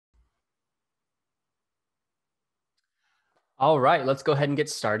All right, let's go ahead and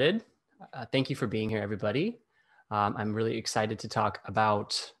get started. Thank you for being here, everybody. I'm really excited to talk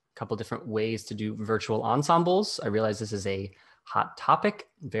about a couple different ways to do virtual ensembles. I realize this is a hot topic,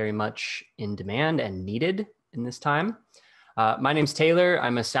 very much in demand and needed in this time. My name's Taylor.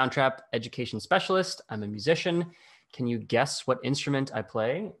 I'm a Soundtrap education specialist. I'm a musician. Can you guess what instrument I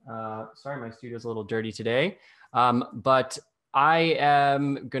play? Sorry, my studio's a little dirty today, but I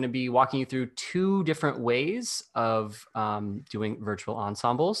am going to be walking you through two different ways of doing virtual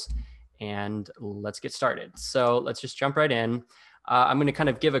ensembles, and let's get started. So let's just jump right in. I'm going to kind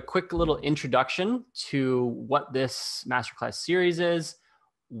of give a quick little introduction to what this Masterclass series is,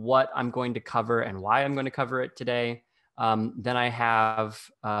 what I'm going to cover and why I'm going to cover it today. Then I have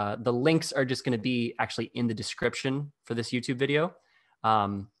the links are just going to be actually in the description for this YouTube video.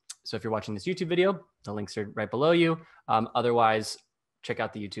 So if you're watching this YouTube video, the links are right below you. Otherwise, check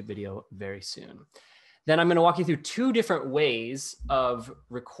out the YouTube video very soon. Then I'm going to walk you through two different ways of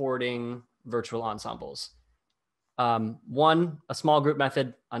recording virtual ensembles. One, a small group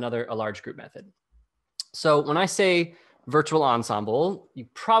method, another, a large group method. So when I say virtual ensemble, you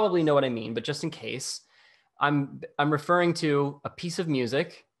probably know what I mean, but just in case, I'm referring to a piece of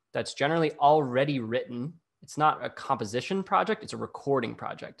music that's generally already written. It's not a composition project, it's a recording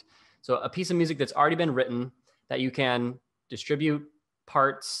project. So a piece of music that's already been written that you can distribute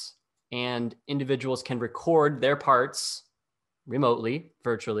parts, and individuals can record their parts remotely,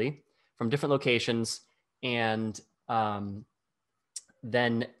 virtually, from different locations. And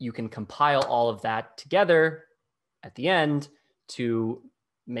then you can compile all of that together at the end to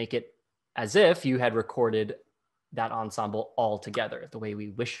make it as if you had recorded that ensemble all together, the way we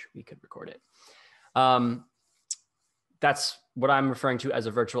wish we could record it. That's what I'm referring to as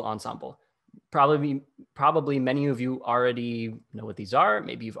a virtual ensemble. Probably many of you already know what these are.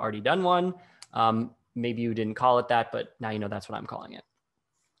 Maybe you've already done one. Maybe you didn't call it that, but now you know that's what I'm calling it.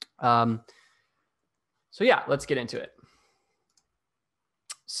 So yeah, let's get into it.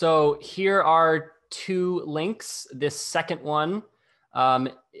 So here are two links. This second one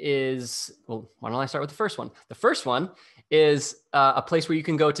is, well, why don't I start with the first one? The first one is a place where you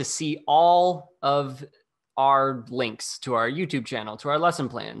can go to see all of our links to our YouTube channel, to our lesson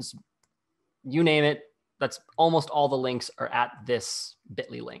plans, you name it. That's almost all the links are at this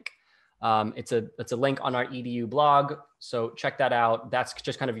bit.ly link. It's a link on our EDU blog. So check that out. That's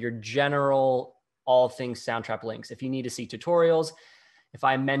just kind of your general all things Soundtrap links. If you need to see tutorials, if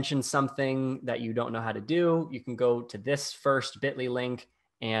I mention something that you don't know how to do, you can go to this first bit.ly link,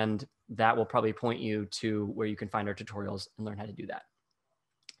 and that will probably point you to where you can find our tutorials and learn how to do that.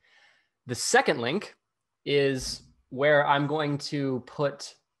 The second link is where I'm going to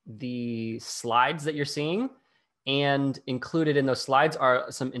put the slides that you're seeing, and included in those slides are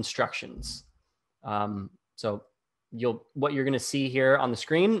some instructions. So what you're going to see here on the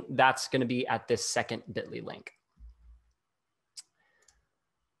screen, that's going to be at this second bit.ly link.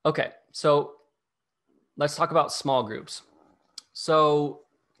 Okay, so let's talk about small groups. So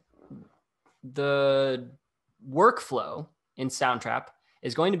the workflow in Soundtrap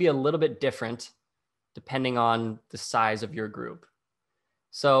is going to be a little bit different depending on the size of your group.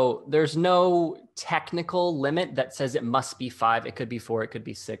 So there's no technical limit that says it must be 5. It could be 4, it could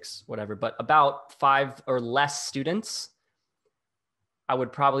be 6, whatever. But about 5 or less students, I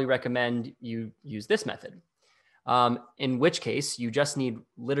would probably recommend you use this method. In which case, you just need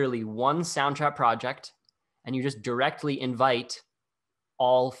literally one Soundtrap project, and you just directly invite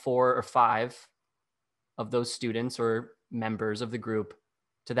all 4 or 5 of those students or members of the group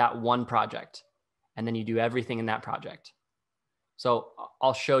to that one project. And then you do everything in that project. So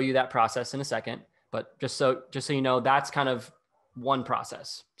I'll show you that process in a second, but just so you know, that's kind of one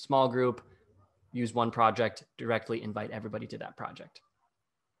process. Small group, use one project, directly invite everybody to that project.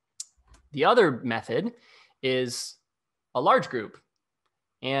 The other method is a large group.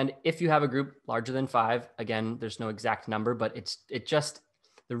 And if you have a group larger than 5, again, there's no exact number, but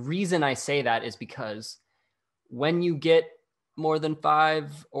the reason I say that is because when you get more than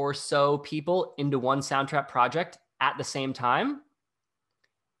 5 or so people into one Soundtrap project at the same time,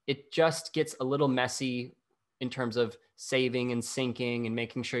 it just gets a little messy in terms of saving and syncing and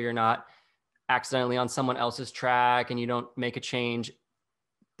making sure you're not accidentally on someone else's track and you don't make a change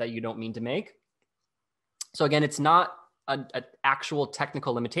that you don't mean to make. So again, it's not an actual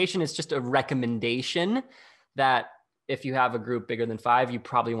technical limitation. It's just a recommendation that if you have a group bigger than 5, you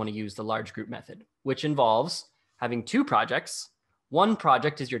probably want to use the large group method, which involves having 2 projects. One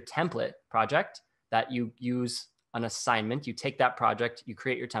project is your template project that you use an assignment. You take that project, you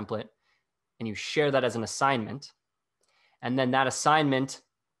create your template, and you share that as an assignment. And then that assignment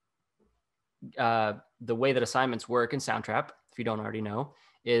the way that assignments work in Soundtrap, if you don't already know,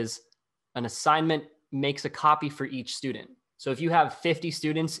 is an assignment makes a copy for each student. So if you have 50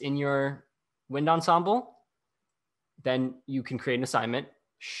 students in your wind ensemble, then you can create an assignment,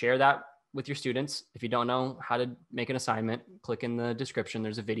 share that with your students. If you don't know how to make an assignment, click in the description.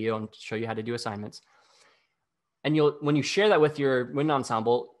 There's a video and show you how to do assignments. And when you share that with your wind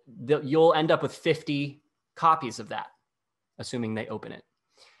ensemble, you'll end up with 50 copies of that, assuming they open it.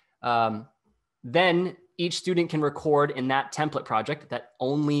 Then each student can record in that template project that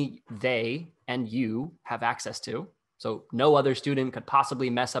only they and you have access to. So no other student could possibly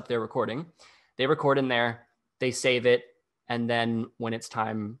mess up their recording. They record in there, they save it, and then when it's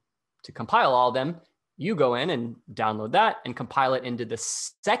time to compile all of them, you go in and download that and compile it into the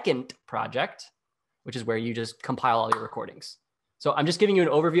second project, which is where you just compile all your recordings. So I'm just giving you an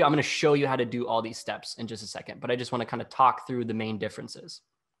overview. I'm going to show you how to do all these steps in just a second, but I just want to kind of talk through the main differences.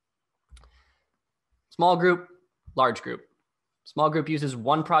 Small group, large group. Small group uses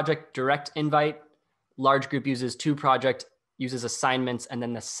one project, direct invite. Large group uses two project, uses assignments, and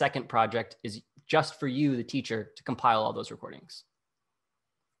then the second project is just for you, the teacher, to compile all those recordings.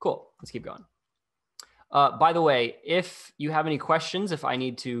 Cool, let's keep going. By the way, if you have any questions, if I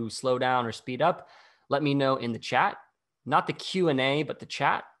need to slow down or speed up, let me know in the chat. Not the Q&A, but the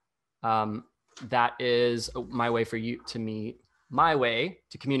chat. That is my way to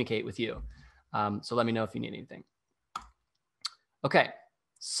communicate with you. So let me know if you need anything. Okay,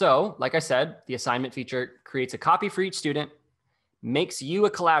 so like I said, the assignment feature creates a copy for each student, makes you a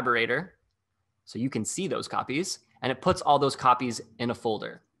collaborator so you can see those copies, and it puts all those copies in a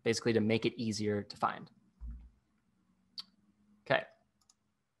folder, basically to make it easier to find. Okay.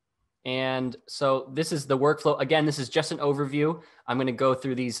 And so this is the workflow. Again, this is just an overview. I'm going to go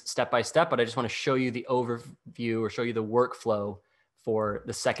through these step by step, but I just want to show you the overview or show you the workflow for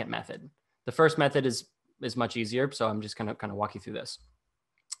the second method. The first method is much easier, so I'm just going to kind of walk you through this.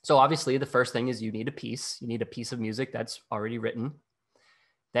 So obviously, the first thing is you need a piece. You need a piece of music that's already written.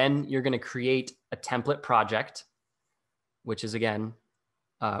 Then you're going to create a template project, which is again,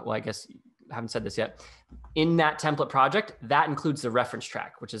 well, I guess I haven't said this yet. In that template project, that includes the reference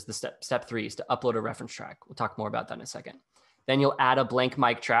track, which is the step 3 is to upload a reference track. We'll talk more about that in a second. Then you'll add a blank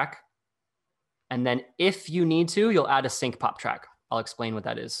mic track. And then if you need to, you'll add a sync pop track. I'll explain what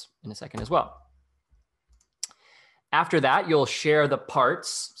that is in a second as well. After that, you'll share the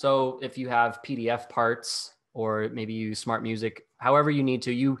parts. So if you have PDF parts, or maybe you use Smart Music, however you need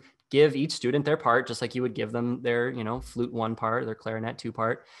to, you give each student their part, just like you would give them their, flute 1 part, their clarinet 2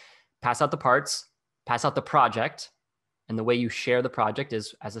 part. Pass out the parts, pass out the project. And the way you share the project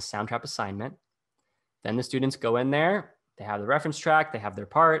is as a Soundtrap assignment. Then the students go in there, they have the reference track, they have their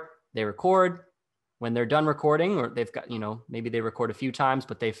part, they record. When they're done recording, or they've got, maybe they record a few times,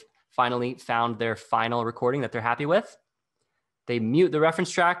 but they've finally found their final recording that they're happy with, they mute the reference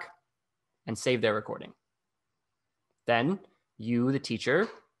track and save their recording. Then you, the teacher,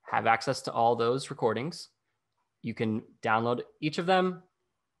 have access to all those recordings. You can download each of them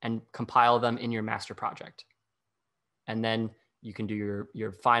and compile them in your master project. And then you can do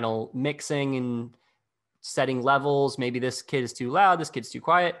your final mixing and setting levels. Maybe this kid is too loud, this kid's too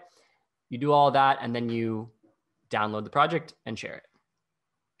quiet. You do all that, and then you download the project and share it.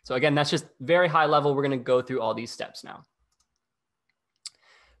 So again, that's just very high level. We're going to go through all these steps now.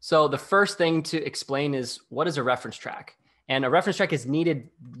 So the first thing to explain is, what is a reference track? And a reference track is needed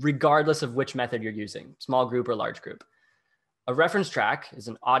regardless of which method you're using, small group or large group. A reference track is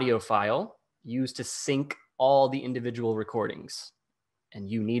an audio file used to sync all the individual recordings, and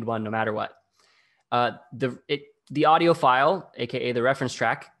you need one no matter what. The audio file, aka the reference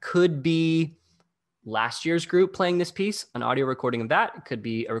track, could be last year's group playing this piece, an audio recording of that. It could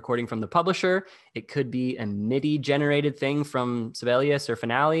be a recording from the publisher. It could be a MIDI generated thing from Sibelius or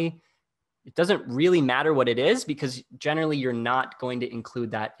Finale. It doesn't really matter what it is, because generally you're not going to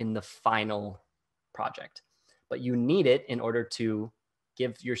include that in the final project. But you need it in order to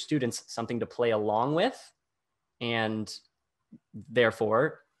give your students something to play along with, and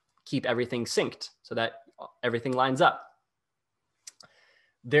therefore keep everything synced so that everything lines up.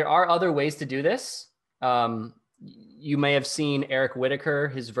 There are other ways to do this. You may have seen Eric Whitaker,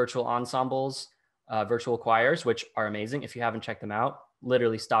 his virtual ensembles, virtual choirs, which are amazing. If you haven't checked them out,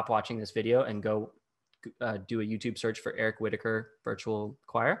 literally stop watching this video and go do a YouTube search for Eric Whitaker virtual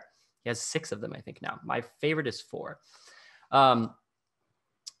choir. He has 6 of them, I think, now. My favorite is 4.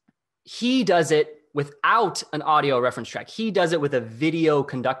 He does it without an audio reference track. He does it with a video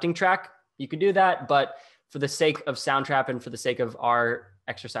conducting track. You could do that, but for the sake of Soundtrap and for the sake of our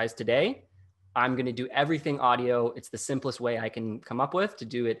exercise today, I'm going to do everything audio. It's the simplest way I can come up with to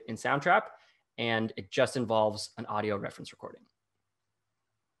do it in Soundtrap. and it just involves an audio reference recording.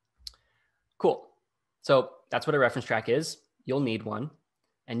 Cool. So that's what a reference track is. You'll need one,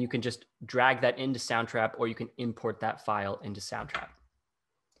 and you can just drag that into Soundtrap, or you can import that file into Soundtrap.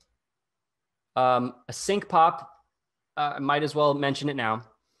 A sync pop, I might as well mention it now.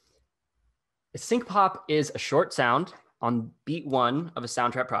 A sync pop is a short sound on beat 1 of a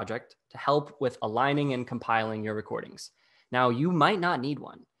Soundtrap project to help with aligning and compiling your recordings. Now, you might not need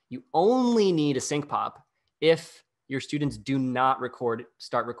one. You only need a sync pop if your students do not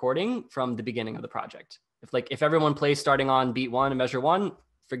start recording from the beginning of the project. If everyone plays starting on beat 1 and measure 1,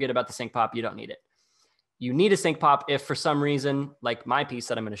 forget about the sync pop. You don't need it. You need a sync pop if for some reason, like my piece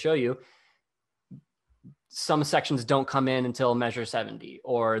that I'm going to show you, some sections don't come in until measure 70,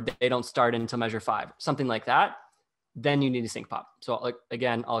 or they don't start until measure 5, something like that. Then you need a sync pop. So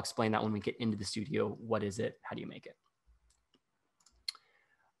again, I'll explain that when we get into the studio. What is it? How do you make it?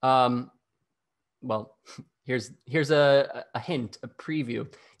 Well, here's a hint, a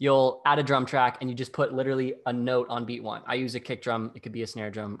preview. You'll add a drum track and you just put literally a note on beat 1. I use a kick drum. It could be a snare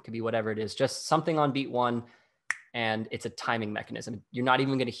drum. It could be whatever it is. Just something on beat 1, and it's a timing mechanism. You're not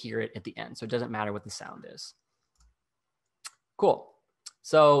even going to hear it at the end, so it doesn't matter what the sound is. Cool.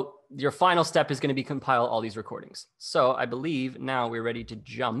 So your final step is going to be compile all these recordings. So I believe now we're ready to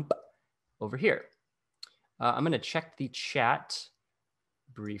jump over here. I'm going to check the chat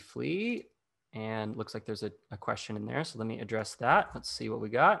briefly, and looks like there's a question in there. So let me address that. Let's see what we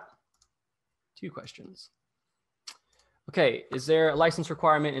got. 2 questions. Okay, is there a license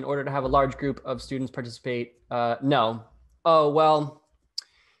requirement in order to have a large group of students participate? No. Oh, well,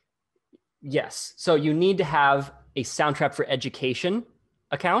 yes. So you need to have a Soundtrap for Education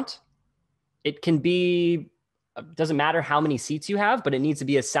account. It can be, doesn't matter how many seats you have, but it needs to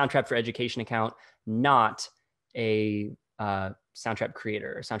be a Soundtrap for Education account, not a Soundtrap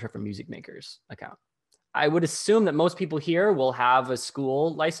Creator or Soundtrap for Music Makers account. I would assume that most people here will have a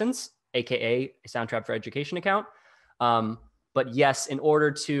school license, AKA a Soundtrap for Education account. But yes, in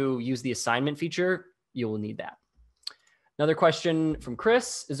order to use the assignment feature, you will need that. Another question from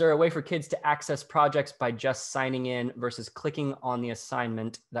Chris: is there a way for kids to access projects by just signing in versus clicking on the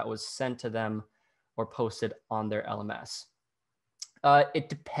assignment that was sent to them or posted on their LMS? It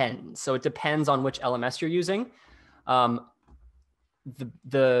depends. So it depends on which LMS you're using.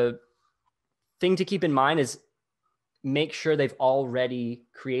 The thing to keep in mind is make sure they've already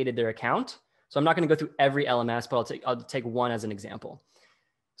created their account. So I'm not going to go through every LMS, but I'll take one as an example.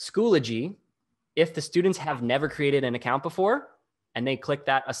 Schoology, if the students have never created an account before and they click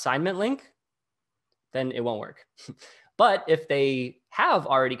that assignment link, then it won't work. But if they have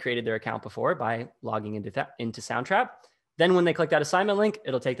already created their account before by logging into Soundtrap, then when they click that assignment link,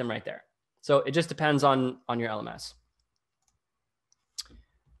 it'll take them right there. So it just depends on your LMS.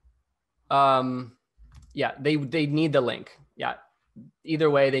 Yeah, they need the link. Yeah, either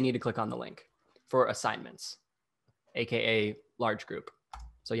way, they need to click on the link for assignments, AKA large group.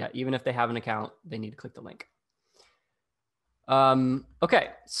 So yeah, even if they have an account, they need to click the link. Okay,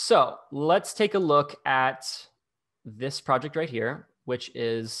 so let's take a look at this project right here, which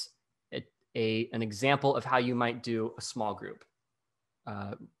is an example of how you might do a small group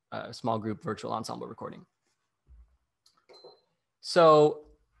virtual ensemble recording. So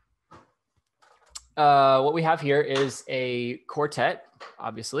what we have here is a quartet.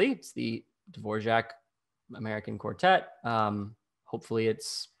 Obviously, it's the Dvorak American Quartet. Hopefully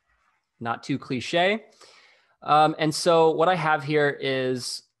it's not too cliche. And so what I have here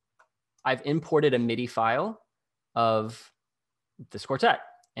is I've imported a MIDI file of this quartet.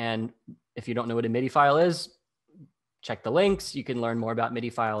 And if you don't know what a MIDI file is, check the links. You can learn more about MIDI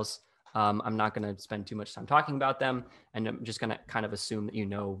files. I'm not going to spend too much time talking about them. And I'm just going to kind of assume that you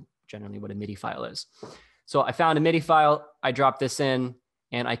know generally what a MIDI file is. So I found a MIDI file. I dropped this in,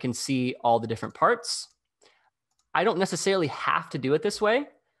 and I can see all the different parts. I don't necessarily have to do it this way.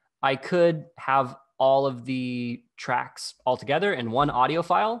 I could have all of the tracks all together in one audio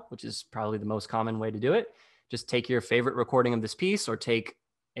file, which is probably the most common way to do it. Just take your favorite recording of this piece or take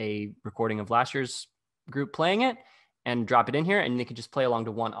a recording of last year's group playing it and drop it in here, and they can just play along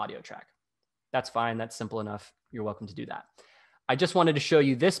to one audio track. That's fine. That's simple enough. You're welcome to do that. I just wanted to show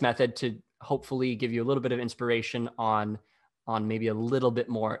you this method to hopefully give you a little bit of inspiration on maybe a little bit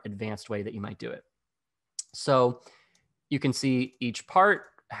more advanced way that you might do it. So you can see each part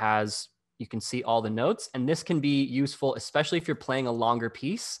you can see all the notes, and this can be useful, especially if you're playing a longer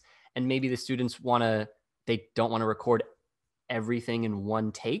piece and maybe the students they don't want to record everything in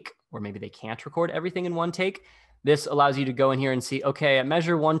one take, or maybe they can't record everything in one take. This allows you to go in here and see, okay, at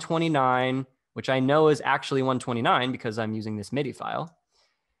measure 129, which I know is actually 129 because I'm using this MIDI file.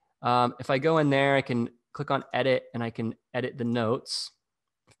 If I go in there, I can click on edit and I can edit the notes.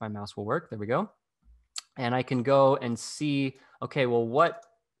 If my mouse will work, there we go. And I can go and see, okay, well,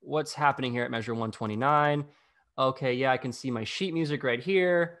 what's happening here at measure 129? Okay, yeah, I can see my sheet music right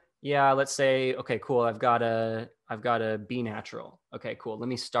here. Yeah, let's say, okay, cool. I've got a B natural. Okay, cool. Let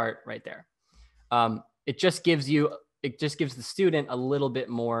me start right there. It just gives the student a little bit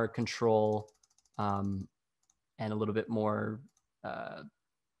more control and a little bit more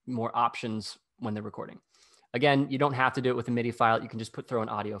options when they're recording. Again, you don't have to do it with a MIDI file. You can just throw an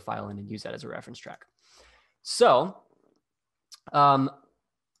audio file in and use that as a reference track. So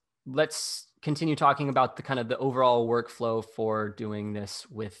let's continue talking about the overall workflow for doing this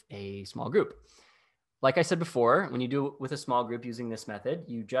with a small group. Like I said before, when you do it with a small group using this method,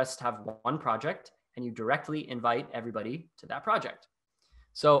 you just have one project and you directly invite everybody to that project.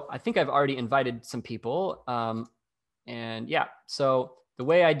 So I think I've already invited some people. And yeah, so the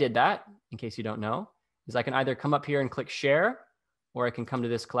way I did that, in case you don't know, is I can either come up here and click share, or I can come to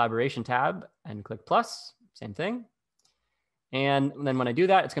this collaboration tab and click plus, same thing. And then when I do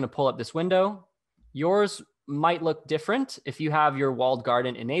that, it's going to pull up this window. Yours might look different. If you have your walled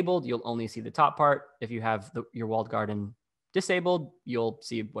garden enabled, you'll only see the top part. If you have your walled garden disabled, you'll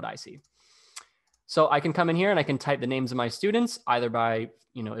see what I see. So I can come in here and I can type the names of my students either by,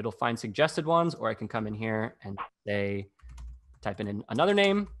 it'll find suggested ones, or I can come in here and say, type in another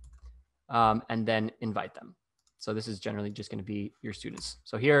name and then invite them. So this is generally just going to be your students.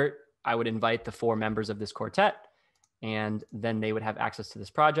 So here I would invite the 4 members of this quartet, and then they would have access to this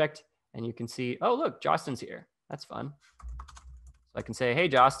project. And you can see, oh, look, Jostin's here. That's fun. So I can say, hey,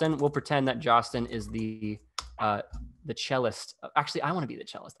 Jostin, we'll pretend that Jostin is the cellist. Actually, I want to be the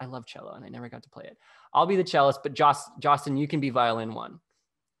cellist. I love cello and I never got to play it. I'll be the cellist, but Jostin, you can be violin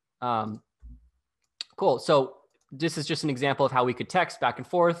 1. Cool. So this is just an example of how we could text back and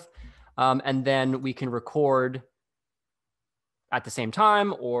forth. And then we can record at the same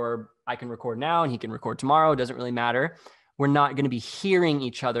time, or I can record now and he can record tomorrow. It doesn't really matter. We're not going to be hearing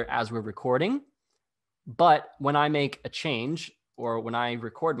each other as we're recording. But when I make a change, or when I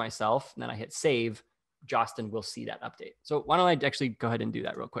record myself and then I hit save, Jostin will see that update. So why don't I actually go ahead and do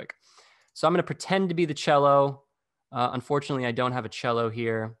that real quick. So I'm going to pretend to be the cello. Unfortunately, I don't have a cello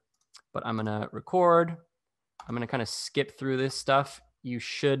here, but I'm going to record. I'm going to kind of skip through this stuff. You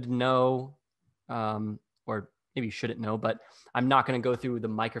should know, or maybe you shouldn't know, but I'm not going to go through the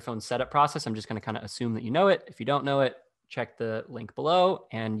microphone setup process. I'm just going to kind of assume that you know it. If you don't know it, check the link below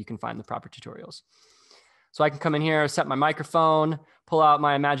and you can find the proper tutorials. So I can come in here, set my microphone, pull out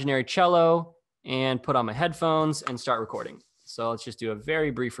my imaginary cello, and put on my headphones and start recording. So let's just do a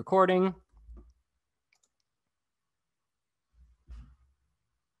very brief recording.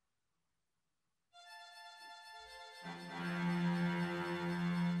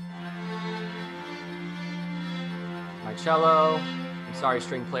 My cello. I'm sorry,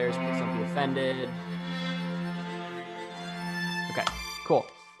 string players, please don't be offended. Okay, cool.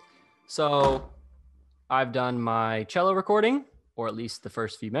 So I've done my cello recording, or at least the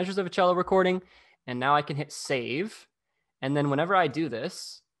first few measures of a cello recording, and now I can hit save. And then whenever I do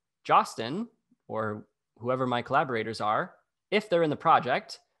this, Jostin, or whoever my collaborators are, if they're in the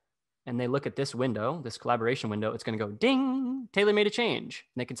project and they look at this window, this collaboration window, it's going to go ding, Taylor made a change.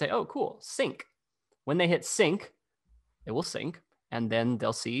 And they can say, oh, cool, sync. When they hit sync, it will sync, and then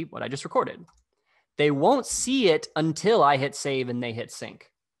they'll see what I just recorded. They won't see it until I hit save and they hit sync.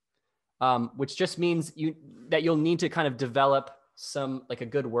 Which just means that you'll need to kind of develop a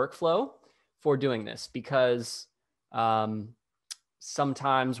good workflow for doing this, because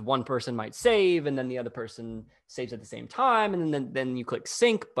sometimes one person might save and then the other person saves at the same time, and then you click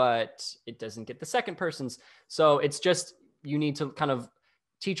sync, but it doesn't get the second person's. So it's just, you need to kind of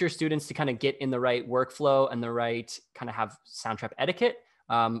teach your students to kind of get in the right workflow and the right kind of have Soundtrap etiquette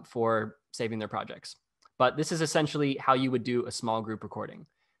for saving their projects. But this is essentially how you would do a small group recording.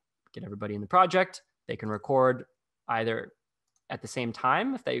 Get everybody in the project. They can record either at the same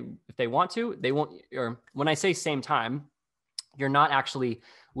time if they want to. They won't, or when I say same time, you're not actually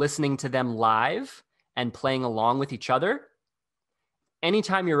listening to them live and playing along with each other.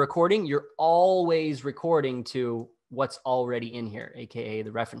 Anytime you're recording, you're always recording to what's already in here, aka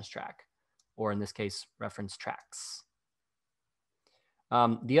the reference track, or in this case, reference tracks.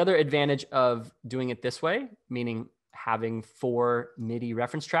 The other advantage of doing it this way, meaning having 4 MIDI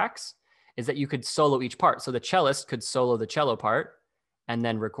reference tracks, is that you could solo each part. So the cellist could solo the cello part and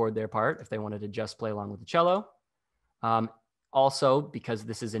then record their part if they wanted to just play along with the cello. Also, because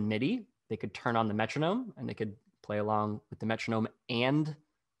this is in MIDI, they could turn on the metronome and they could play along with the metronome and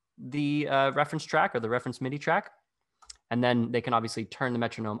the reference track or the reference MIDI track. And then they can obviously turn the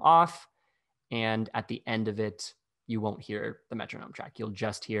metronome off. And at the end of it, you won't hear the metronome track. You'll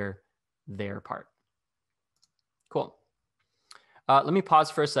just hear their part. Cool. Let me pause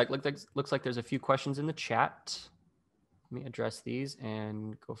for a sec. Looks like there's a few questions in the chat. Let me address these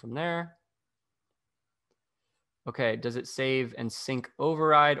and go from there. Okay, does it save and sync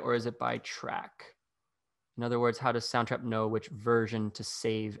override, or is it by track? In other words, how does Soundtrap know which version to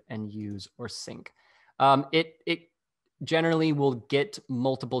save and use or sync? It generally will get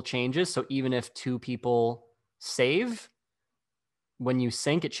multiple changes. So even if 2 people save, when you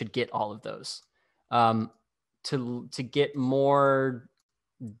sync, it should get all of those. To get more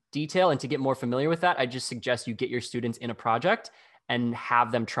detail and to get more familiar with that, I just suggest you get your students in a project and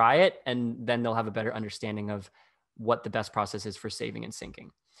have them try it, and then they'll have a better understanding of what the best process is for saving and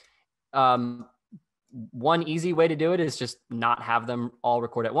syncing. One easy way to do it is just not have them all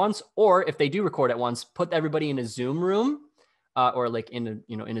record at once, or if they do record at once, put everybody in a Zoom room or like in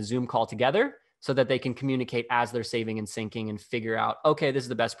a Zoom call together, so that they can communicate as they're saving and syncing and figure out, okay, this is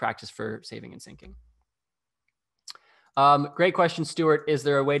the best practice for saving and syncing. Great question, Stuart. Is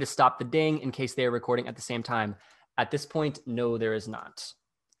there a way to stop the ding in case they are recording at the same time? At this point, no, there is not.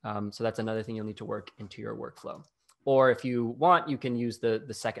 So that's another thing you'll need to work into your workflow. Or if you want, you can use the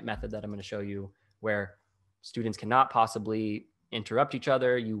second method that I'm going to show you, where students cannot possibly interrupt each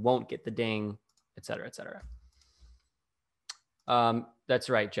other. You won't get the ding, et cetera, et cetera. That's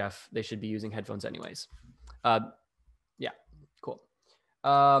right, Jeff. They should be using headphones anyways. Yeah, cool.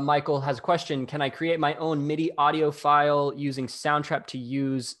 Michael has a question. Can I create my own MIDI audio file using Soundtrap to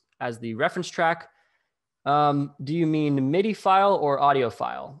use as the reference track? Do you mean MIDI file or audio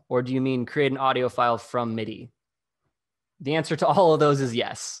file? Or do you mean create an audio file from MIDI? The answer to all of those is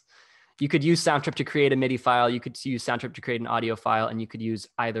yes. You could use Soundtrap to create a MIDI file. You could use Soundtrap to create an audio file, and you could use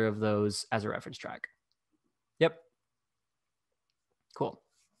either of those as a reference track. Yep. Cool.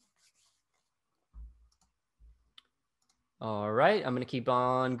 All right, I'm going to keep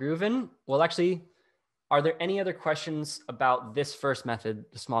on grooving. Well, actually, are there any other questions about this first method,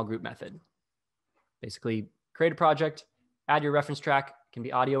 the small group method? Basically, create a project, add your reference track, can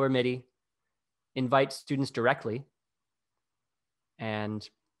be audio or MIDI, invite students directly, and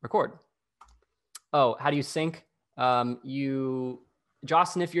record. Oh, how do you sync? Jocelyn,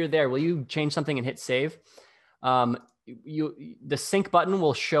 if you're there, will you change something and hit save? The sync button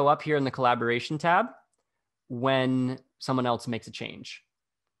will show up here in the collaboration tab when someone else makes a change.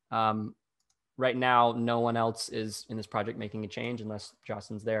 Right now, no one else is in this project making a change unless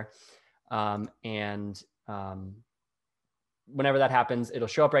Jocelyn's there. Whenever that happens, it'll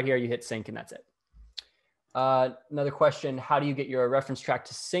show up right here. You hit sync and that's it. Another question, how do you get your reference track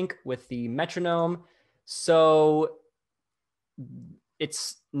to sync with the metronome? So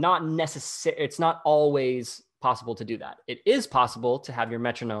it's not necessary. It's not always possible to do that. It is possible to have your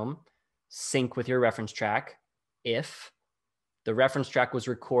metronome sync with your reference track if the reference track was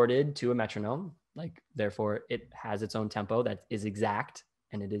recorded to a metronome, like therefore it has its own tempo that is exact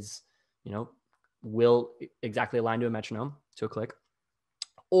and it is, will exactly align to a metronome, to a click.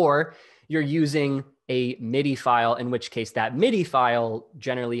 Or you're using a MIDI file, in which case that MIDI file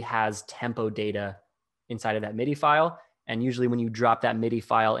generally has tempo data inside of that MIDI file. And usually when you drop that MIDI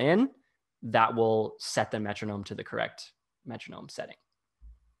file in, that will set the metronome to the correct metronome setting.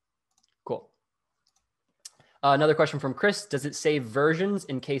 Cool. Another question from Chris, does it save versions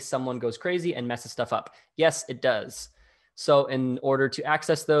in case someone goes crazy and messes stuff up? Yes, it does. So in order to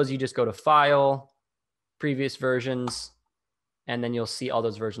access those, you just go to File, Previous Versions, and then you'll see all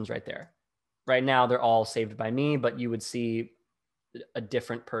those versions right there. Right now, they're all saved by me, but you would see a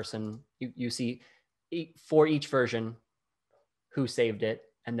different person. You see for each version who saved it,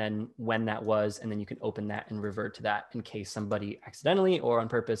 and then when that was, and then you can open that and revert to that in case somebody accidentally or on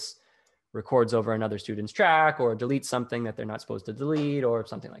purpose records over another student's track or deletes something that they're not supposed to delete or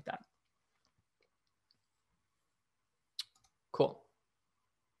something like that. Cool.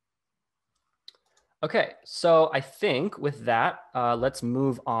 Okay, so I think with that, let's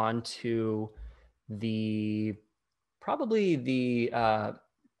move on to probably the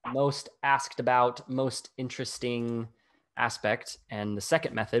most asked about, most interesting aspect, and the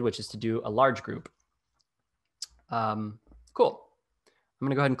second method, which is to do a large group. Cool. I'm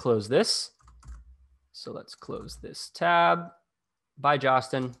gonna go ahead and close this. So let's close this tab. Bye,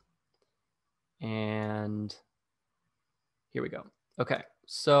 Justin. And here we go. Okay,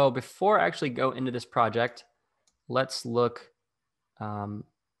 so before I actually go into this project, let's look out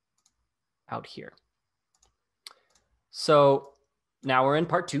here. So now we're in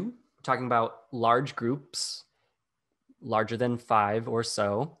part 2, talking about large groups, larger than 5 or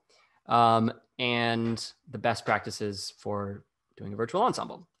so. and the best practices for doing a virtual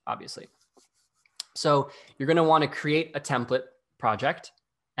ensemble, obviously. So you're going to want to create a template project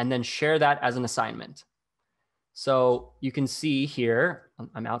and then share that as an assignment. So you can see here,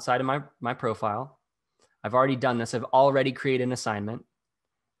 I'm outside of my profile. I've already done this. I've already created an assignment,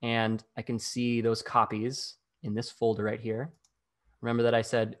 and I can see those copies in this folder right here. Remember that I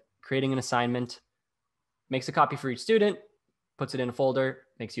said creating an assignment makes a copy for each student, puts it in a folder,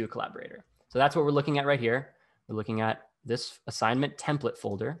 makes you a collaborator. So that's what we're looking at right here. We're looking at this assignment template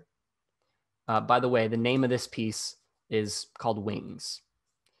folder. By the way, the name of this piece is called Wings.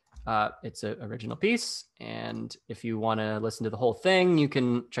 It's an original piece. And if you want to listen to the whole thing, you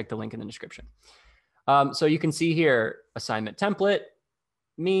can check the link in the description. So you can see here, assignment template,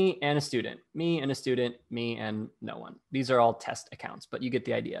 me and a student, me and a student, me and no one. These are all test accounts, but you get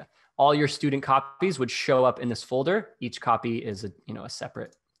the idea. All your student copies would show up in this folder. Each copy is a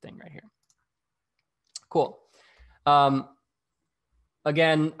separate thing right here. Cool.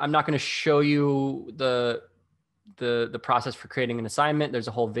 Again, I'm not going to show you the process for creating an assignment. There's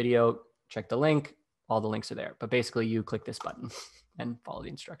a whole video. Check the link. All the links are there. But basically, you click this button and follow the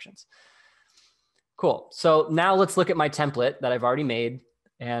instructions. Cool. So now let's look at my template that I've already made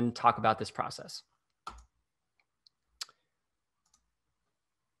and talk about this process.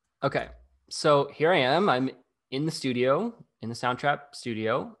 Okay. So here I am. I'm in the studio, in the Soundtrap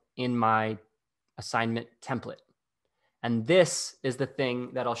studio, in my assignment template. And this is the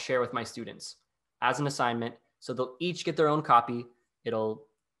thing that I'll share with my students as an assignment. So they'll each get their own copy.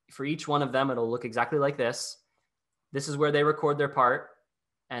 For each one of them, it'll look exactly like this. This is where they record their part,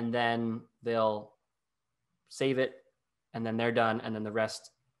 and then they'll save it, and then they're done. And then the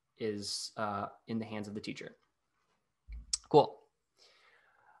rest is in the hands of the teacher. Cool.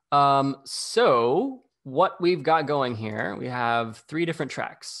 So what we've got going here, we have 3 different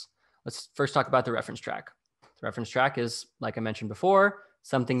tracks. Let's first talk about the reference track. The reference track is, like I mentioned before,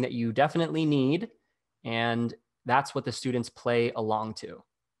 something that you definitely need, and that's what the students play along to.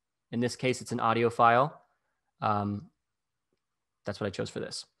 In this case, it's an audio file. That's what I chose for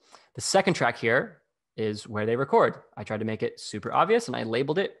this. The second track here is where they record. I tried to make it super obvious, and I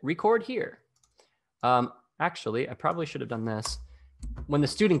labeled it record here. Actually, I probably should have done this. When the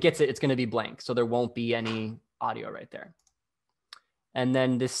student gets it, it's going to be blank, so there won't be any audio right there. And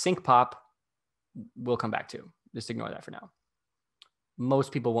then this sync pop, we'll come back to. Just ignore that for now.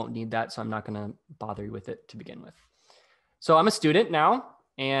 Most people won't need that, so I'm not going to bother you with it to begin with. So I'm a student now,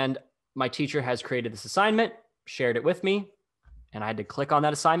 and my teacher has created this assignment, shared it with me, and I had to click on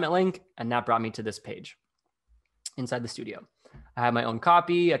that assignment link, and that brought me to this page inside the studio. I have my own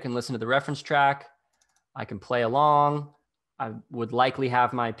copy. I can listen to the reference track. I can play along. I would likely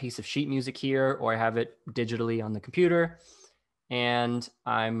have my piece of sheet music here, or I have it digitally on the computer, and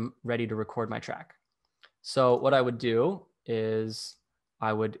I'm ready to record my track. So what I would do is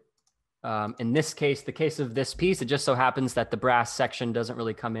I would, in this case, the case of this piece, it just so happens that the brass section doesn't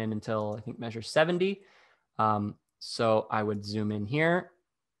really come in until I think measure 70. So I would zoom in here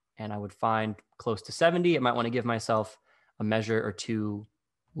and I would find close to 70. I might want to give myself a measure or 2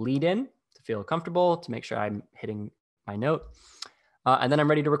 lead in to feel comfortable, to make sure I'm hitting my note. And then I'm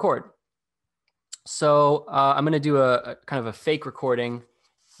ready to record. So I'm going to do a kind of a fake recording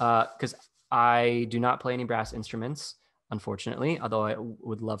because I do not play any brass instruments, unfortunately, although I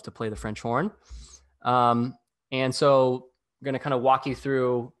would love to play the French horn. And so I'm going to kind of walk you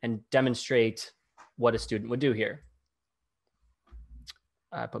through and demonstrate what a student would do here.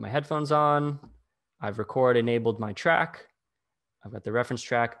 I put my headphones on. I've enabled my track. I've got the reference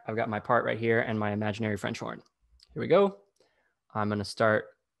track. I've got my part right here and my imaginary French horn. Here we go. I'm going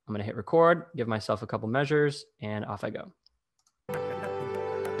to hit record, give myself a couple measures, and off I go.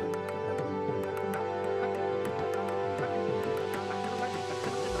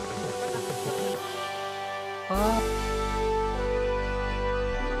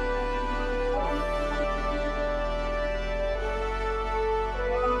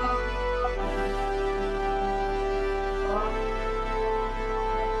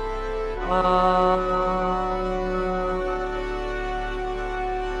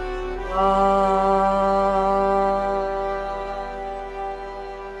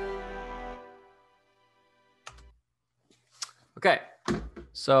 Okay,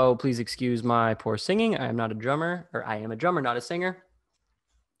 so please excuse my poor singing. I am not a drummer, or I am a drummer, not a singer.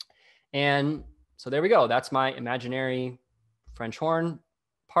 And so there we go. That's my imaginary French horn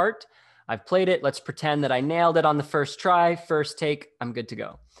part. I've played it. Let's pretend that I nailed it on the first try, first take. I'm good to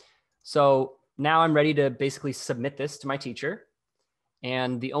go. So now I'm ready to basically submit this to my teacher.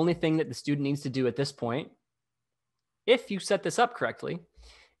 And the only thing that the student needs to do at this point, if you set this up correctly,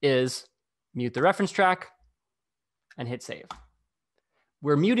 is mute the reference track, and hit save.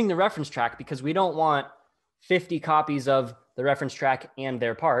 We're muting the reference track because we don't want 50 copies of the reference track and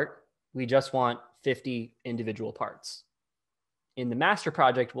their part. We just want 50 individual parts. In the master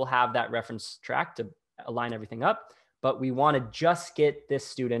project, we'll have that reference track to align everything up, but we want to just get this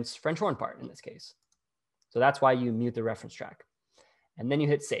student's French horn part in this case. So that's why you mute the reference track. And then you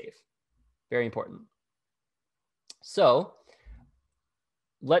hit save. Very important. So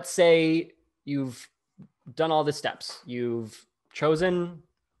let's say you've done all the steps. You've chosen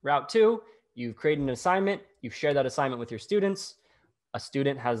route 2, you've created an assignment, you've shared that assignment with your students. A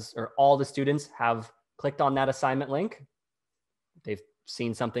student has, or all the students have clicked on that assignment link. They've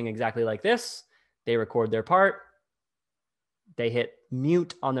seen something exactly like this. They record their part. They hit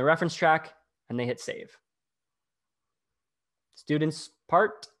mute on the reference track and they hit save. Student's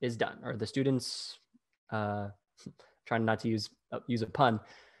part is done, or the students, trying not to use a pun.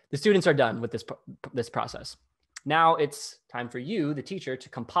 The students are done with this process. Now it's time for you, the teacher, to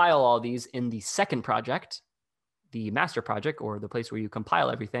compile all these in the second project, the master project, or the place where you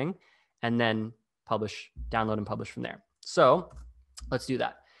compile everything, and then publish, download and publish from there. So let's do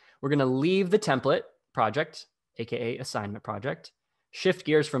that. We're going to leave the template project, AKA assignment project, shift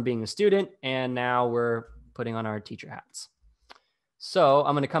gears from being a student, and now we're putting on our teacher hats. So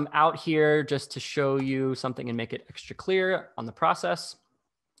I'm going to come out here just to show you something and make it extra clear on the process,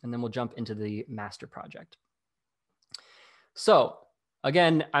 and then we'll jump into the master project. So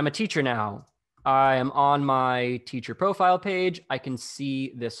again, I'm a teacher now. I am on my teacher profile page. I can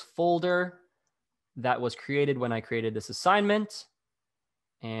see this folder that was created when I created this assignment.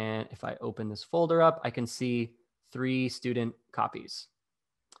 And if I open this folder up, I can see 3 student copies.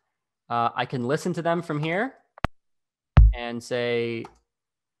 I can listen to them from here and say,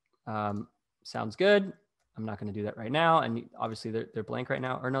 sounds good. I'm not going to do that right now. And obviously they're blank right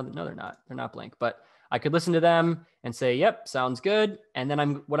now. Or no, they're not. They're not blank. But I could listen to them and say, yep, sounds good. And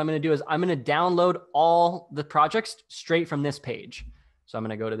then what I'm going to do is I'm going to download all the projects straight from this page. So I'm going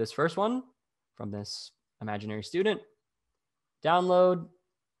to go to this first one from this imaginary student. Download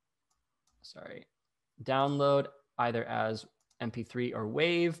either as MP3 or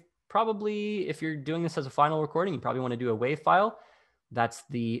WAV. Probably if you're doing this as a final recording, you probably want to do a WAV file. That's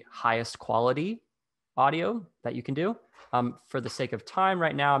the highest quality audio that you can do. For the sake of time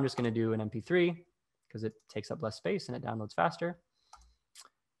right now, I'm just going to do an MP3 because it takes up less space and it downloads faster.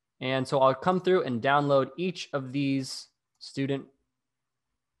 And so I'll come through and download each of these student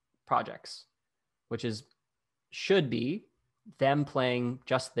projects, which should be them playing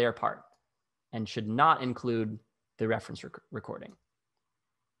just their part and should not include the reference recording.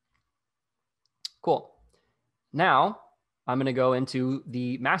 Cool. Now I'm going to go into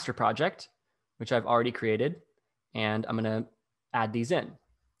the master project, which I've already created, and I'm going to add these in.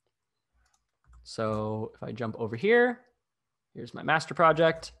 So if I jump over here, here's my master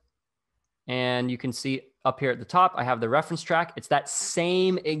project. And you can see up here at the top, I have the reference track. It's that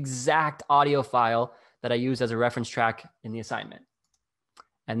same exact audio file that I used as a reference track in the assignment.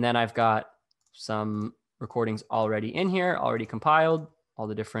 And then I've got some recordings already in here, already compiled, all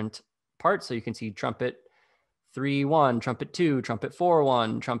the different parts. So you can see trumpet 3-1, trumpet 2, trumpet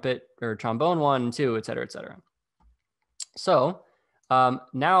 4-1, trumpet or trombone 1-2, et cetera, et cetera. So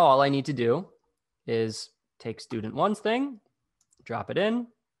now all I need to do is take student 1's thing, drop it in,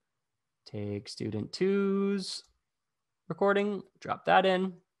 take student 2's recording, drop that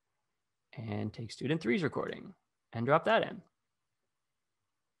in, and take student 3's recording and drop that in.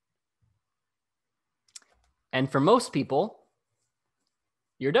 And for most people,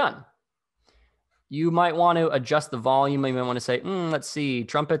 you're done. You might want to adjust the volume. You might want to say, let's see,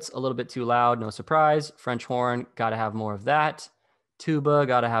 trumpet's a little bit too loud, no surprise. French horn, got to have more of that. Tuba,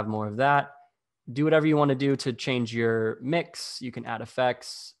 got to have more of that. Do whatever you want to do to change your mix. You can add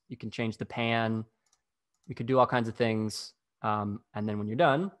effects. You can change the pan. You could do all kinds of things. And then when you're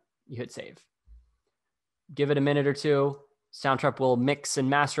done, you hit save. Give it a minute or two. Soundtrap will mix and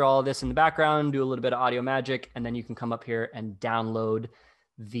master all of this in the background, do a little bit of audio magic, and then you can come up here and download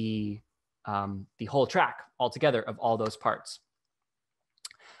the whole track altogether of all those parts.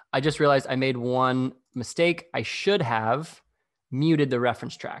 I just realized I made one mistake. I should have muted the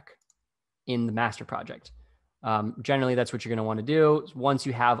reference track in the master project. Generally, that's what you're going to want to do. Once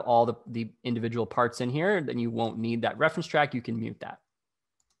you have all the individual parts in here, then you won't need that reference track. You can mute that.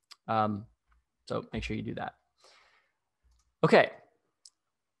 So make sure you do that. Okay.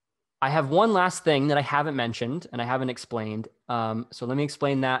 I have one last thing that I haven't mentioned and I haven't explained. So let me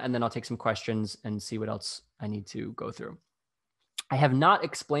explain that, and then I'll take some questions and see what else I need to go through. I have not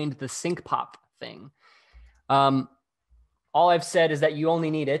explained the sync pop thing. All I've said is that you only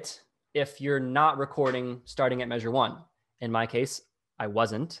need it if you're not recording starting at measure 1. In my case, I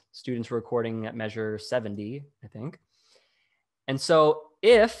wasn't. Students were recording at measure 70, I think. And so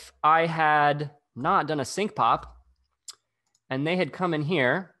if I had not done a sync pop and they had come in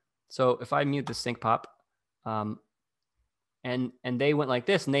here, so if I mute the sync pop and they went like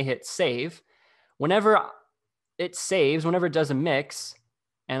this and they hit save, whenever it saves, whenever it does a mix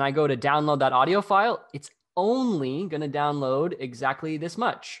and I go to download that audio file, it's only going to download exactly this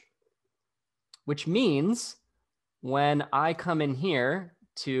much, which means when I come in here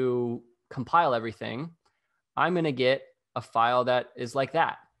to compile everything, I'm going to get a file that is like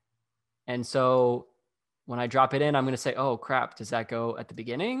that. And so when I drop it in, I'm going to say, oh crap, does that go at the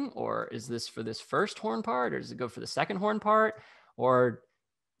beginning? Or is this for this first horn part? Or does it go for the second horn part? Or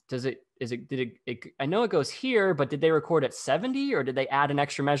I know it goes here, but did they record at 70 or did they add an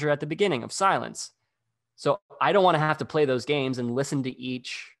extra measure at the beginning of silence? So I don't want to have to play those games and listen to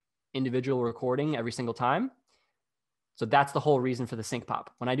each individual recording every single time. So that's the whole reason for the sync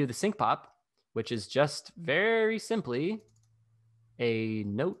pop. When I do the sync pop, which is just very simply a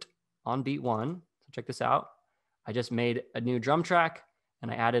note on beat 1. So check this out. I just made a new drum track and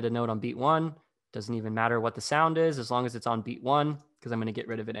I added a note on beat 1. Doesn't even matter what the sound is as long as it's on beat 1, because I'm going to get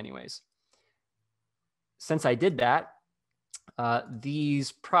rid of it anyways. Since I did that,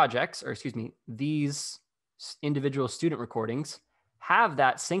 these individual student recordings have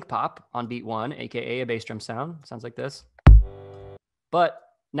that sync pop on beat 1, aka a bass drum sound. Sounds like this. But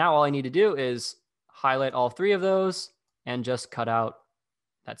now all I need to do is highlight all 3 of those and just cut out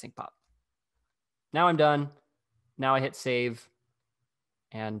that sync pop. Now I'm done. Now I hit save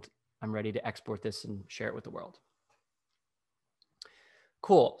and I'm ready to export this and share it with the world.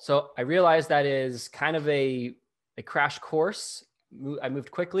 Cool. So I realized that is kind of a crash course. I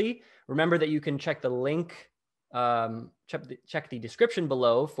moved quickly. Remember that you can check the link, check the description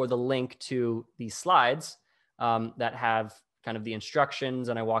below for the link to these slides that have kind of the instructions,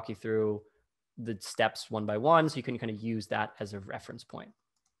 and I walk you through the steps one by one, so you can kind of use that as a reference point.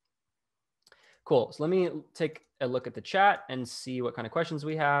 Cool. So let me take a look at the chat and see what kind of questions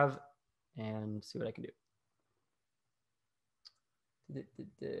we have and see what I can do.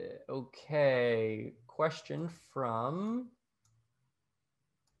 Okay, question from,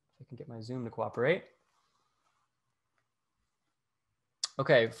 if I can get my Zoom to cooperate.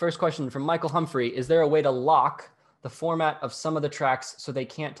 Okay, first question from Michael Humphrey. Is there a way to lock the format of some of the tracks so they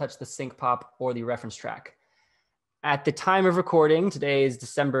can't touch the sync pop or the reference track? At the time of recording, today is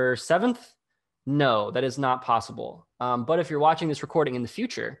December 7th. No, that is not possible. But if you're watching this recording in the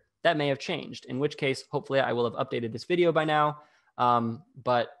future, that may have changed, in which case, hopefully I will have updated this video by now.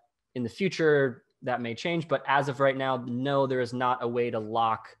 But in the future, that may change. But as of right now, no, there is not a way to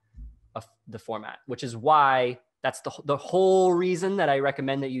lock the format, which is why that's the whole reason that I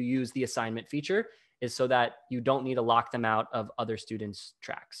recommend that you use the assignment feature, is so that you don't need to lock them out of other students'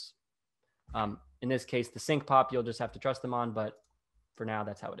 tracks. In this case, the sync pop, you'll just have to trust them on, but for now,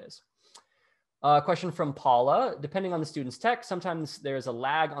 that's how it is. Question from Paula. Depending on the student's tech, sometimes there's a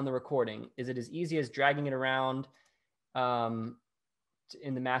lag on the recording. Is it as easy as dragging it around in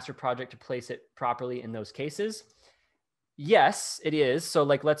the master project to place it properly in those cases? Yes, it is. So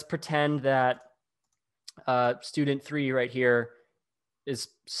like, let's pretend that student 3 right here is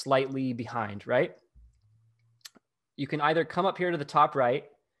slightly behind, right? You can either come up here to the top right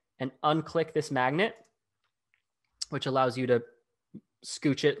and unclick this magnet, which allows you to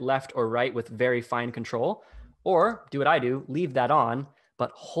scooch it left or right with very fine control, or do what I do, leave that on, but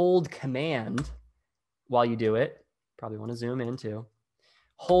hold command while you do it. Probably want to zoom in too.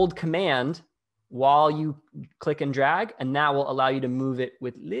 Hold command while you click and drag, and that will allow you to move it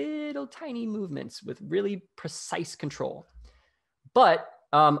with little tiny movements with really precise control. But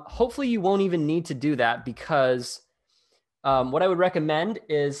hopefully you won't even need to do that, because what I would recommend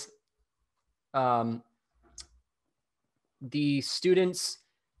is the students,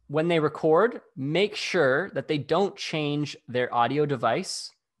 when they record, make sure that they don't change their audio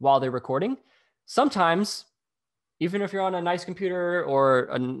device while they're recording. Sometimes, even if you're on a nice computer or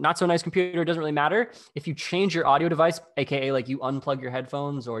a not so nice computer, it doesn't really matter. If you change your audio device, AKA like you unplug your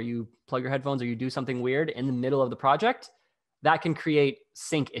headphones or you plug your headphones or you do something weird in the middle of the project, that can create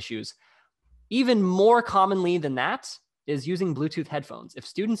sync issues. Even more commonly than that is using Bluetooth headphones. If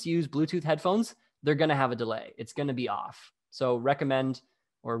students use Bluetooth headphones, they're going to have a delay. It's going to be off. So recommend,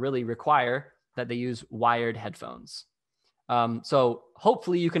 or really require, that they use wired headphones. So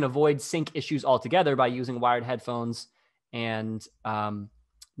hopefully you can avoid sync issues altogether by using wired headphones and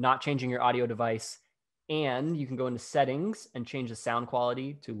not changing your audio device. And you can go into settings and change the sound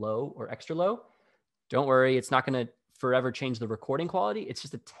quality to low or extra low. Don't worry, it's not going to forever change the recording quality. It's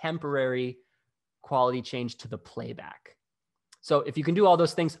just a temporary quality change to the playback. So if you can do all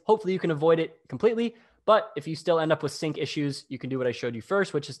those things, hopefully you can avoid it completely. But if you still end up with sync issues, you can do what I showed you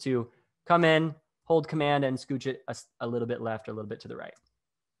first, which is to come in, hold command, and scooch it a little bit left or a little bit to the right.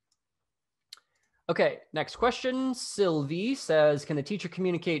 Okay, next question. Sylvie says, can the teacher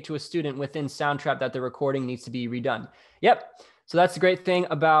communicate to a student within Soundtrap that the recording needs to be redone? Yep. So that's the great thing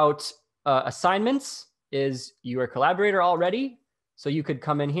about assignments is you are a collaborator already. So you could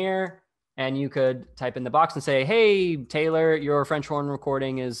come in here and you could type in the box and say, hey, Taylor, your French horn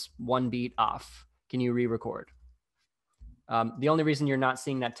recording is 1 beat off. Can you re-record? The only reason you're not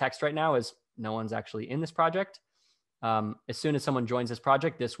seeing that text right now is no one's actually in this project. As soon as someone joins this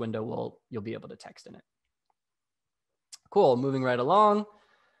project, this window you'll be able to text in it. Cool, moving right along.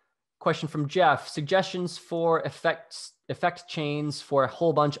 Question from Jeff, suggestions for effect chains for a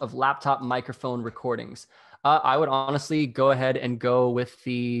whole bunch of laptop microphone recordings. I would honestly go ahead and go with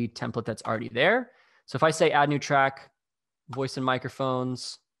the template that's already there. So if I say add new track, voice and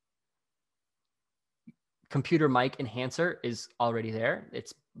microphones, computer mic enhancer is already there.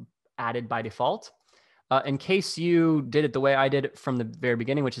 It's added by default. In case you did it the way I did it from the very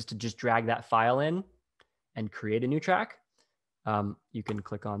beginning, which is to just drag that file in and create a new track, you can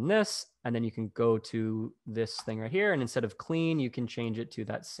click on this and then you can go to this thing right here. And instead of clean, you can change it to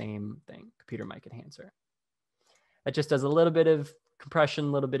that same thing, computer mic enhancer. That just does a little bit of compression,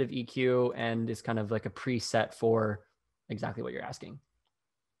 a little bit of EQ, and is kind of like a preset for exactly what you're asking.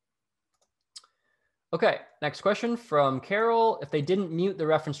 Okay, next question from Carol. If they didn't mute the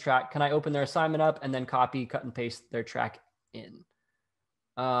reference track, can I open their assignment up and then copy, cut, and paste their track in?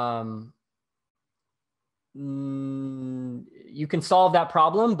 You can solve that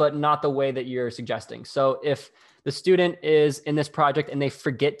problem, but not the way that you're suggesting. So if the student is in this project and they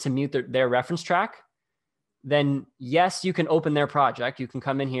forget to mute their reference track, then yes, you can open their project. You can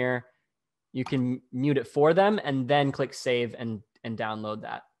come in here, you can mute it for them, and then click save and download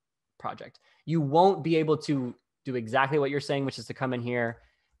that project. You won't be able to do exactly what you're saying, which is to come in here,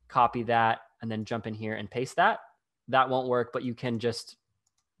 copy that, and then jump in here and paste that. That won't work, but you can just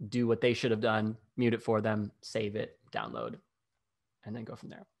do what they should have done, mute it for them, save it, download, and then go from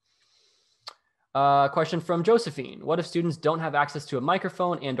there. Question from Josephine. What if students don't have access to a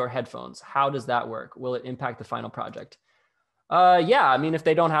microphone and or headphones? How does that work? Will it impact the final project? Yeah, I mean, if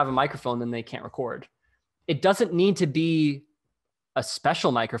they don't have a microphone, then they can't record. It doesn't need to be a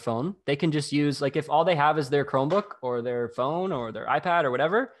special microphone. They can just use, like, if all they have is their Chromebook or their phone or their iPad or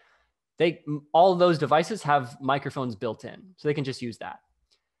whatever, all of those devices have microphones built in, so they can just use that.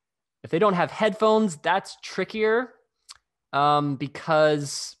 If they don't have headphones, that's trickier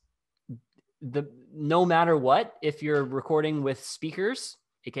because no matter what, if you're recording with speakers,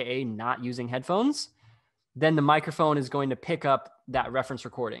 aka not using headphones, then the microphone is going to pick up that reference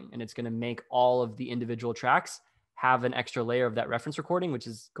recording and it's going to make all of the individual tracks have an extra layer of that reference recording, which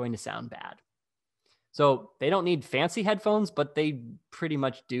is going to sound bad. So they don't need fancy headphones, but they pretty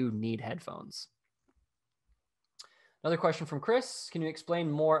much do need headphones. Another question from Chris. Can you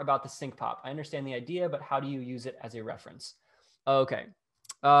explain more about the sync pop? I understand the idea, but how do you use it as a reference? Okay.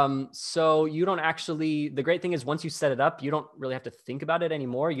 So you don't actually, the great thing is once you set it up, you don't really have to think about it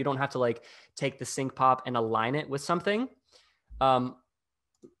anymore. You don't have to like take the sync pop and align it with something. Let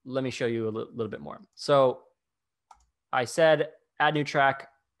me show you a little bit more. So I said, add new track.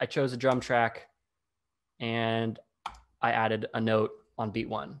 I chose a drum track and I added a note on beat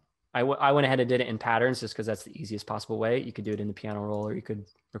 1. I went ahead and did it in patterns just because that's the easiest possible way. You could do it in the piano roll or you could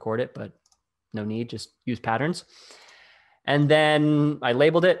record it, but no need, just use patterns. And then I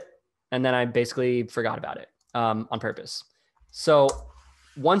labeled it and then I basically forgot about it on purpose. So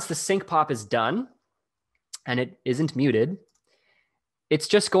once the sync pop is done and it isn't muted, it's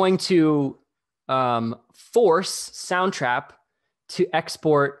just going to force Soundtrap to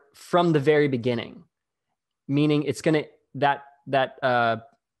export from the very beginning, meaning it's going to, that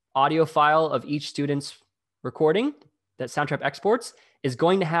audio file of each student's recording that Soundtrap exports is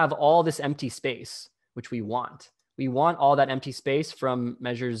going to have all this empty space, which we want. We want all that empty space from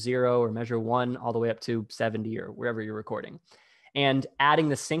measure 0 or measure 1 all the way up to 70 or wherever you're recording. And adding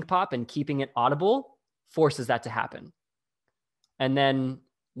the sync pop and keeping it audible forces that to happen. And then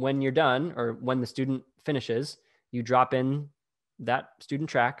when you're done, or when the student finishes, you drop in that student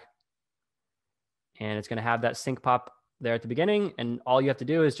track and it's going to have that sync pop there at the beginning. And all you have to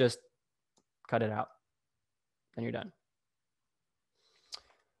do is just cut it out. Then you're done.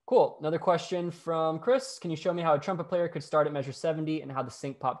 Cool. Another question from Chris. Can you show me how a trumpet player could start at measure 70 and how the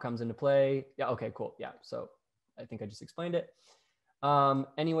sync pop comes into play? Yeah. Okay, cool. Yeah. So I think I just explained it.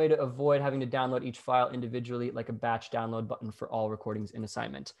 Any way to avoid having to download each file individually, like a batch download button for all recordings in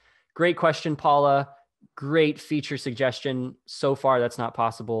assignment? Great question, Paula. Great feature suggestion. So far, that's not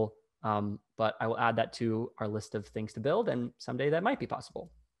possible, but I will add that to our list of things to build, and someday that might be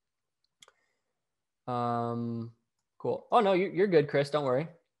possible. Cool. Oh, no, you're good, Chris. Don't worry.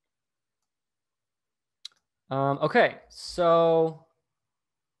 Okay, so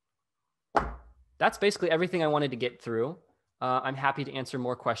that's basically everything I wanted to get through. I'm happy to answer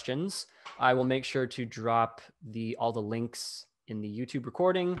more questions. I will make sure to drop all the links in the YouTube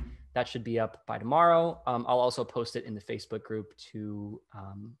recording. That should be up by tomorrow. I'll also post it in the Facebook group to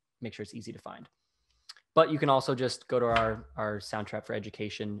make sure it's easy to find. But you can also just go to our Soundtrap for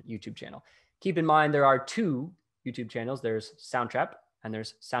Education YouTube channel. Keep in mind, there are two YouTube channels. There's Soundtrap and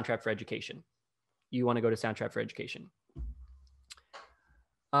there's Soundtrap for Education. You want to go to Soundtrap for Education.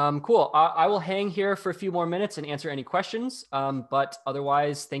 Cool. I will hang here for a few more minutes and answer any questions. But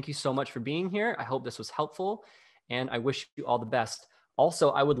otherwise, thank you so much for being here. I hope this was helpful, and I wish you all the best.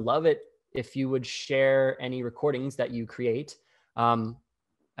 Also, I would love it if you would share any recordings that you create.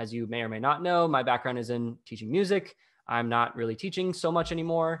 As you may or may not know, my background is in teaching music. I'm not really teaching so much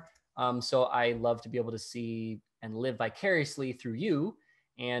anymore. So I love to be able to see and live vicariously through you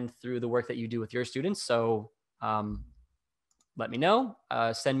and through the work that you do with your students. So let me know,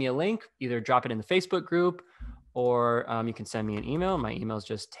 send me a link, either drop it in the Facebook group, or you can send me an email. My email is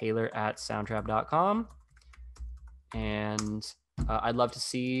just taylor@soundtrap.com. And I'd love to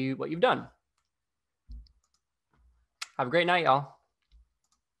see what you've done. Have a great night, y'all.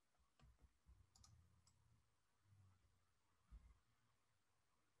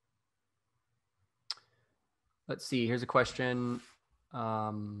 Let's see, here's a question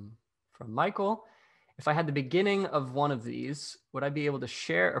from Michael. If I had the beginning of one of these, would I be able to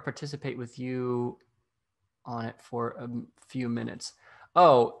share or participate with you on it for a few minutes?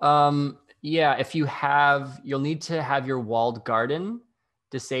 Oh, yeah, if you have, you'll need to have your walled garden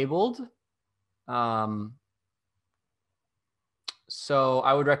disabled. So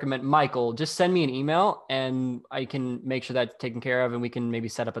I would recommend, Michael, just send me an email and I can make sure that's taken care of, and we can maybe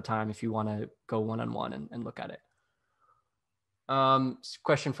set up a time if you want to go one-on-one and look at it.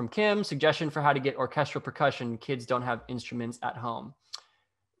 Question from Kim, suggestion for how to get orchestral percussion. Kids don't have instruments at home.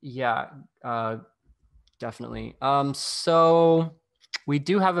 Yeah, definitely. So we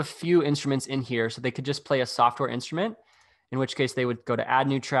do have a few instruments in here, so they could just play a software instrument, in which case they would go to add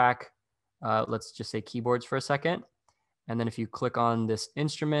new track. Let's just say keyboards for a second. And then if you click on this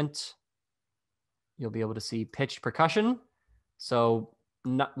instrument, you'll be able to see pitched percussion. So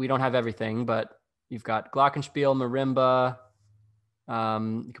we don't have everything, but you've got glockenspiel, marimba.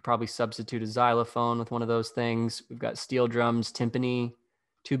 You could probably substitute a xylophone with one of those things. We've got steel drums, timpani,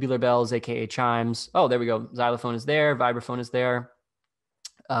 tubular bells, AKA chimes. Oh, there we go. Xylophone is there. Vibraphone is there.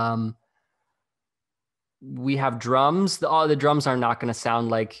 We have drums. The drums are not going to sound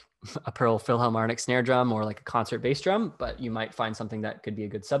like a Pearl Philharmonic snare drum or like a concert bass drum, but you might find something that could be a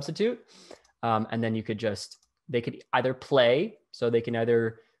good substitute. And then you could they could either play, so they can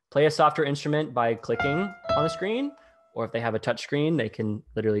either play a softer instrument by clicking on the screen, or if they have a touch screen, they can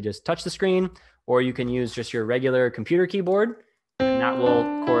literally just touch the screen, or you can use just your regular computer keyboard, and that will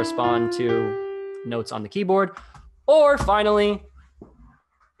correspond to notes on the keyboard. Or finally,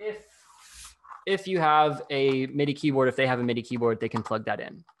 if you have a MIDI keyboard, if they have a MIDI keyboard, they can plug that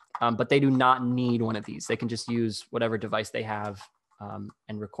in. But they do not need one of these. They can just use whatever device they have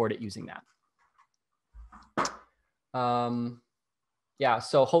and record it using that. Yeah,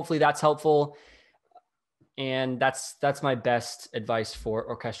 so hopefully that's helpful. And that's my best advice for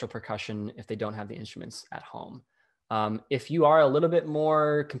orchestral percussion if they don't have the instruments at home. If you are a little bit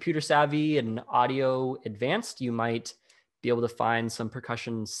more computer savvy and audio advanced, you might be able to find some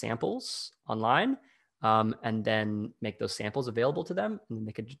percussion samples online, and then make those samples available to them, and then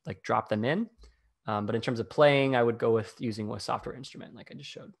they could like drop them in. But in terms of playing, I would go with using a software instrument like I just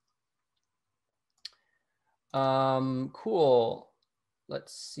showed. Cool.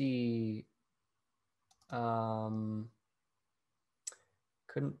 Let's see. Sorry,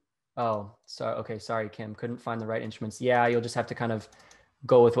 Kim, couldn't find the right instruments. Yeah, you'll just have to kind of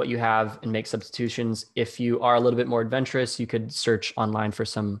go with what you have and make substitutions. If you are a little bit more adventurous, you could search online for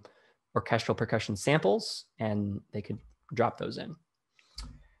some orchestral percussion samples and they could drop those in.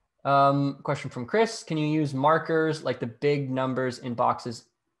 Question from Chris, can you use markers like the big numbers in boxes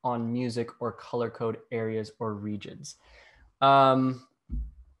on music or color code areas or regions?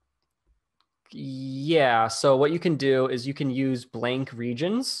 Yeah, so what you can do is you can use blank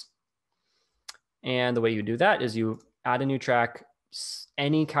regions. And the way you do that is you add a new track,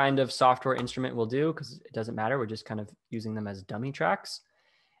 any kind of software instrument will do because it doesn't matter. We're just kind of using them as dummy tracks.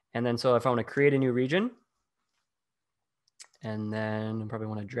 And then so if I want to create a new region, and then I probably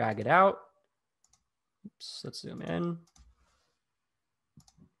want to drag it out. Oops, let's zoom in.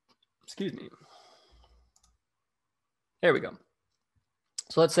 Excuse me. There we go.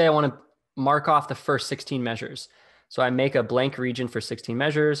 So let's say I want to mark off the first 16 measures. So I make a blank region for 16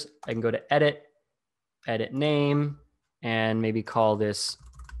 measures. I can go to edit, edit name, and maybe call this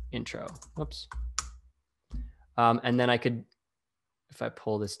intro. Whoops. And then I could, if I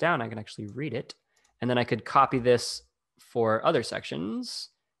pull this down, I can actually read it. And then I could copy this for other sections.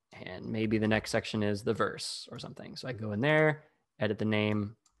 And maybe the next section is the verse or something. So I go in there, edit the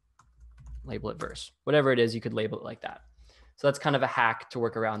name, label it verse. Whatever it is, you could label it like that. So that's kind of a hack to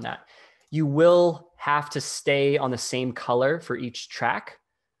work around that. You will have to stay on the same color for each track.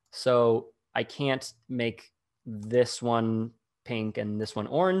 So I can't make this one pink and this one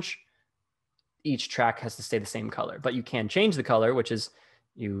orange. Each track has to stay the same color, but you can change the color, which is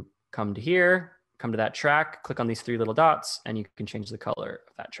you come to here, come to that track, click on these three little dots, and you can change the color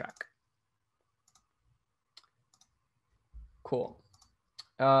of that track. Cool.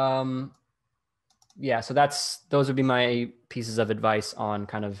 Yeah, so those would be my pieces of advice on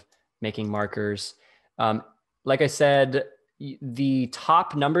kind of making markers. Like I said, the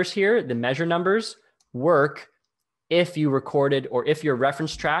top numbers here, the measure numbers, work if you recorded or if your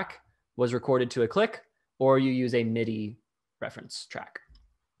reference track was recorded to a click or you use a MIDI reference track.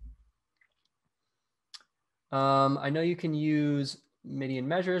 I know you can use MIDI and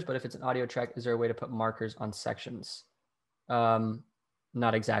measures, but if it's an audio track, is there a way to put markers on sections?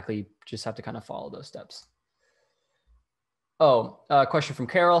 Not exactly, just have to kind of follow those steps. Oh, question from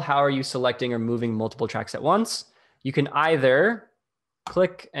Carol. How are you selecting or moving multiple tracks at once? You can either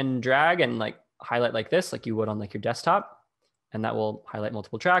click and drag and like highlight like this, like you would on like your desktop, and that will highlight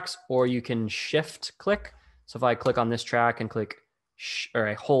multiple tracks, or you can shift click. So if I click on this track and click, or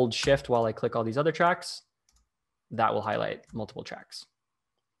I hold shift while I click all these other tracks, that will highlight multiple tracks.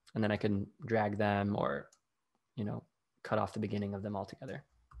 And then I can drag them or, you know, cut off the beginning of them altogether.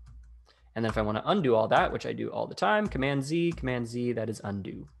 And then if I want to undo all that, which I do all the time, Command Z, that is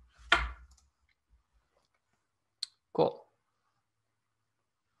undo. Cool.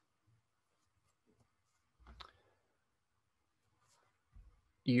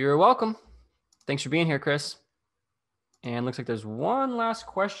 You're welcome. Thanks for being here, Chris. And looks like there's one last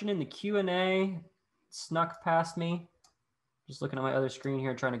question in the Q&A. Snuck past me. Just looking at my other screen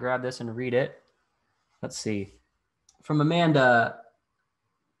here, trying to grab this and read it. Let's see. From Amanda.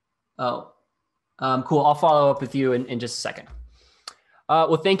 Oh, cool. I'll follow up with you in just a second.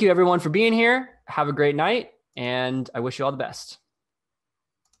 Well, thank you everyone for being here. Have a great night, and I wish you all the best.